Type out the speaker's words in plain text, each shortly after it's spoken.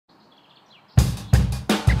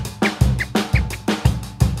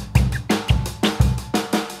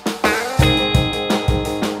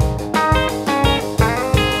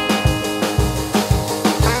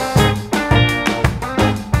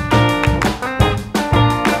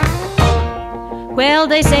Well,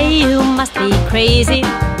 they say you must be crazy,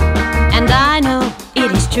 and I know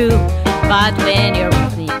it is true. But when you're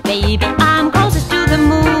with me, baby, I'm closest to the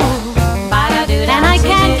moon. And I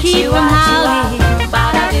can't keep from howling.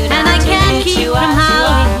 And I can't keep from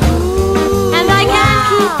howling. And I can't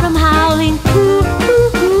keep from howling.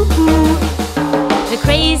 The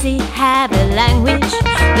crazy have a language.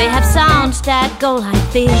 They have sounds that go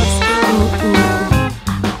like this. Ooh, ooh,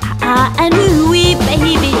 and ooh-wee,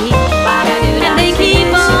 baby. And they keep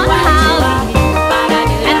on howling.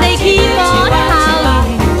 And they keep on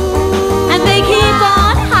howling. And they keep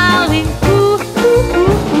on howling.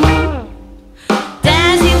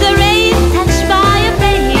 Dancing the rain, touched by a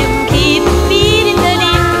flame, keep beating the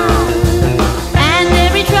leaf. And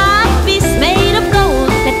every drop is made of gold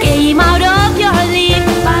that came out of your lip.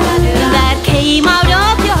 That came out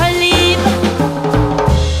of your lip.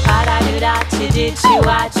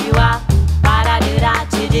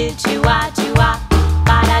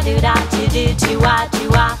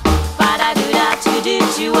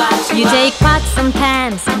 You take pots and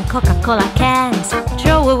pans and Coca-Cola cans,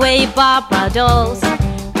 throw away Barbara dolls,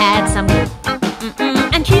 add some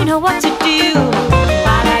and you know what to do.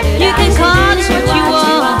 You can call it what you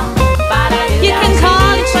want.